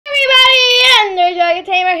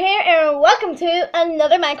Enderdragontamer here, and welcome to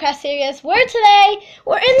another Minecraft series. Where today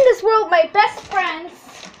we're in this world with my best friends,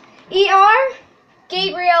 ER,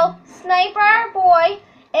 Gabriel, Sniper Boy,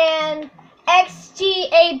 and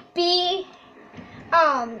XGAB, Liv.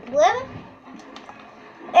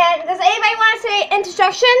 And does anybody want to say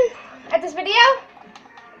introduction at this video?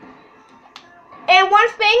 And one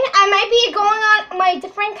thing, I might be going on my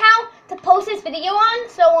different account to post this video on,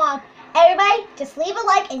 so everybody, just leave a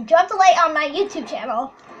like and drop the like on my YouTube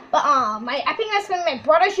channel. But I think that's gonna be my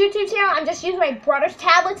brother's YouTube channel. I'm just using my brother's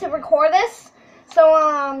tablet to record this. So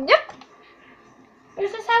yep,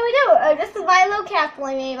 this is how we do it. This is my little castle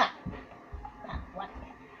I made.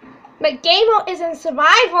 My game mode is in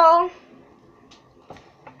survival.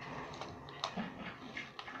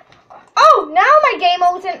 Oh, now my game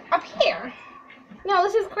mode is in up here. No,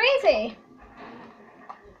 this is crazy.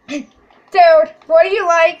 Dude, what do you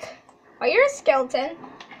like? Oh, you're a skeleton.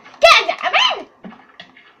 Get it!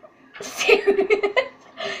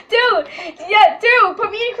 Dude, yeah, dude,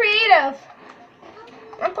 put me in creative.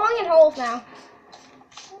 I'm falling in holes now.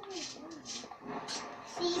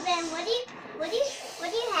 Steven, what do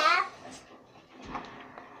you have?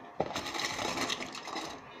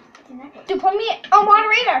 Dude, put me on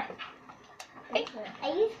moderator. Are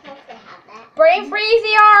you supposed to have that? Brain freeze,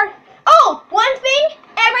 ER. Oh, one thing,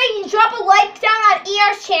 everybody drop a like down on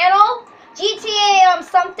ER's channel. GTA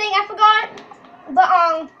something, I forgot. But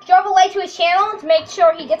drop a like to his channel to make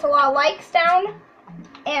sure he gets a lot of likes down.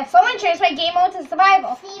 And someone changed my game mode to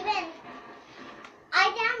survival. Steven,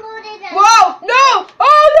 I downloaded a Whoa! No!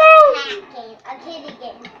 Oh cat game, a kitty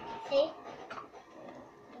game. See?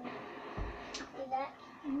 See that?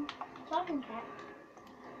 Talking cat.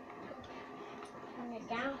 Turn it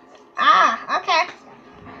down. Ah, okay.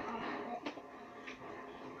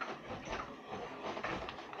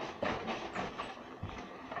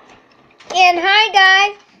 And hi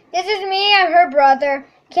guys, this is me, I'm her brother.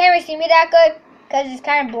 Can't really see me that good because it's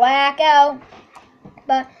kind of black out.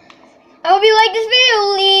 But I hope you like this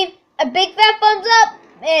video. Leave a big fat thumbs up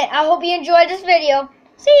and I hope you enjoyed this video.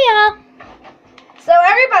 See ya! So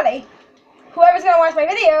everybody, whoever's going to watch my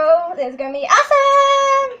video is going to be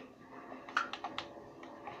awesome!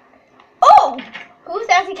 Oh! Whose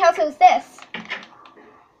Sassy Council is this?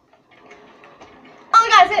 Oh my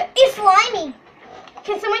god, it's slimy!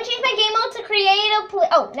 Can someone change my game mode to creative?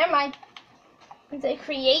 Oh, never mind. Is it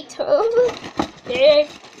creative? Yeah.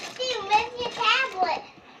 Steve, where's your tablet?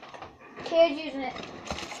 Kid's using it.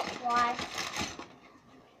 Why?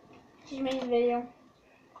 She's making a video.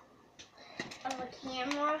 Of a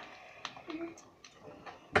camera?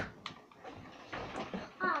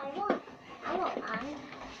 Oh, I want mine.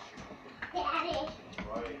 Daddy.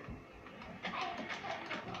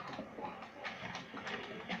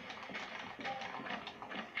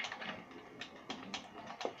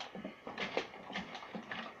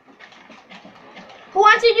 Who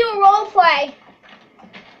wants to do a role play?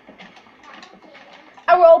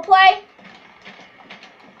 A role play?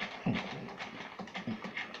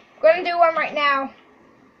 We're gonna do one right now.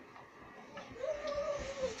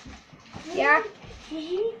 Yeah?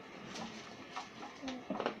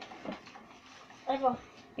 Ever.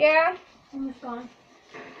 Yeah? Almost gone.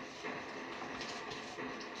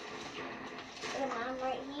 And I'm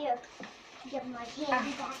right here. Give my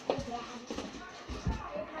candy back to Dad.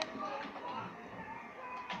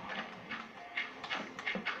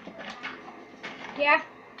 Yeah?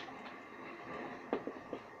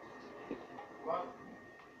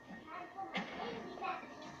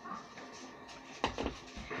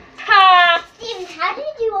 Ha! Steven, how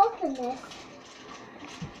did you open this?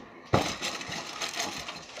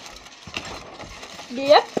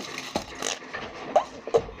 Yep.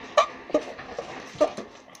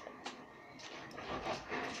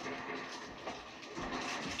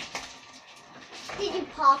 Did you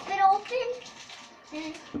pop it open?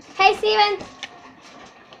 Hey, Steven.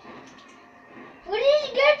 Where did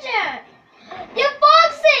you get that? You're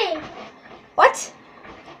Foxy! What?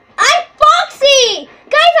 I'm Foxy!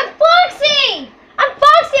 Guys, I'm Foxy! I'm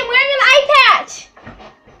Foxy! I'm wearing an eye patch!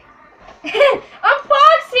 I'm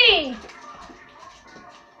Foxy!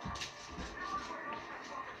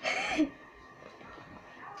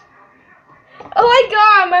 Oh my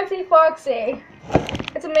god, I'm actually Foxy.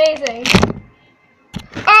 It's amazing.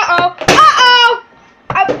 Uh-oh! Uh-oh!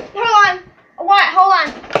 Hold on. What? Hold on.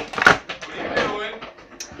 What are you doing?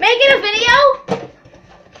 Making a video?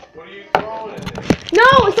 What are you throwing at me? No,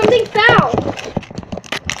 something fell.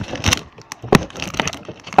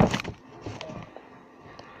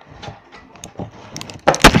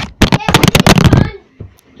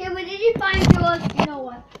 Okay, what did you find yours? You know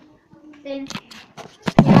what? Then.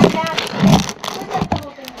 Yeah, I got it.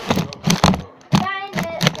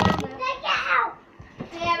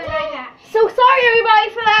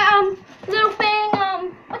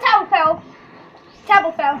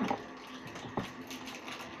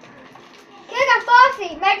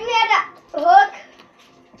 Foxy, imagine we had a hook.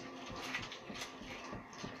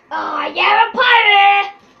 Oh, you're a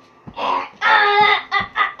pirate!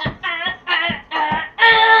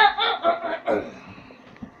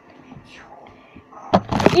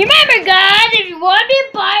 Remember, guys, if you want to be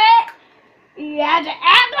a pirate, you have to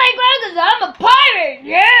act like one because I'm a pirate,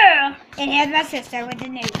 yeah! And here's my sister with the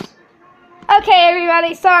news. Okay,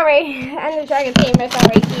 everybody, sorry. Enderdragontamer,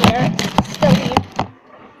 sorry, here. Still here.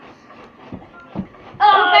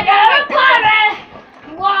 Oh, you're a pirate!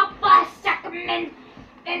 Walk by Sacrament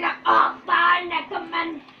in the off by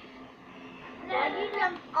Neckerman.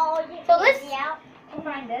 So let's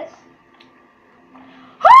find this.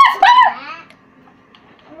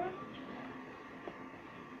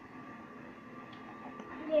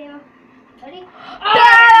 Yeah. Ready?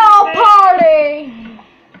 Battle party!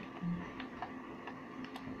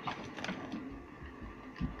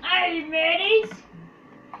 Are you ready?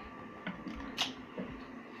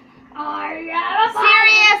 Are you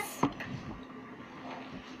serious?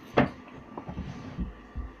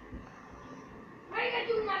 What are you gonna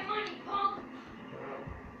do with my money, punk?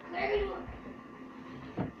 What are you gonna do?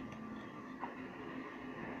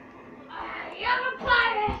 You're a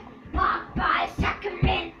pirate, walk by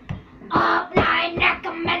Sacrament, up nine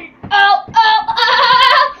Neckerman. Oh, oh,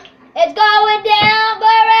 oh, it's going down,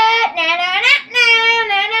 Barrett, na na na na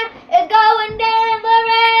na na. It's going down,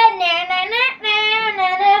 Barrett, na na na na na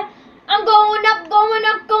na. I'm going up, going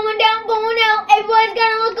up, going down, going out. Everyone's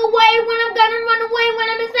gonna look away when I'm gonna run away. When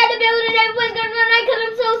I'm inside the building, everyone's gonna run away because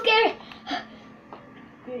I'm so scared.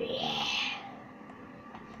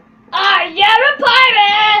 Ah, you're a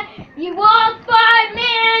pirate! You walk by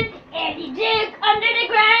man and you dig under the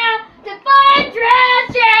ground to find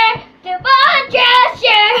treasure, to find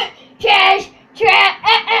treasure, treasure.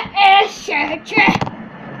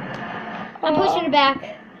 I'm pushing it back.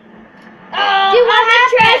 Oh, do you want the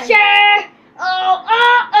treasure?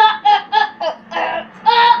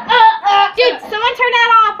 Dude, someone turn that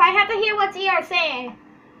off. I have to hear what ER saying.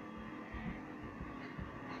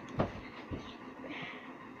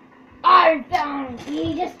 I found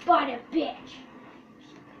he just bought a bitch.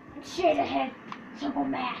 Should have had so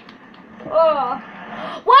mad. Oh,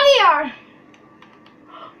 what ER?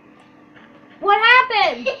 What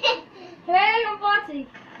happened? Hey, I'm Foxy.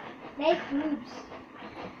 Nice boobs.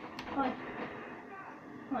 Come on.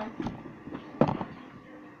 Come on.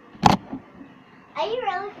 Are you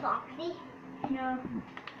really Foxy? No.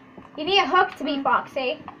 You need a hook to be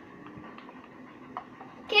Foxy.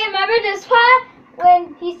 Okay, remember this part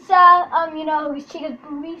when he saw, his Chica's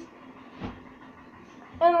boobies?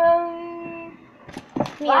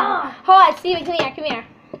 Wow. Hold on, Steven, come here, come here.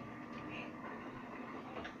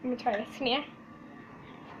 Let me try this, come here.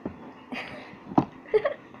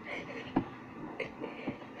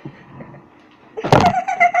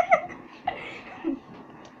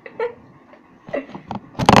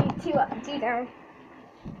 Two up, two down.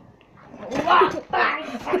 Walk by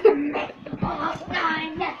Sacrament, walk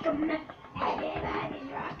nine Neckerman, everybody's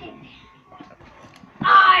rocking.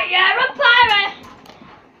 Oh, you're a pirate!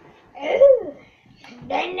 Ooh.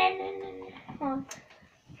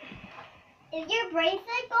 Is your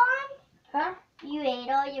bracelet gone? Huh? You ate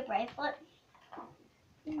all your bracelet?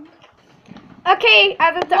 Okay, I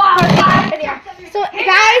have to video. So,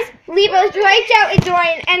 guys, leave us right out and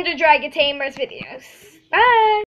join Enderdragontamer's videos. Bye!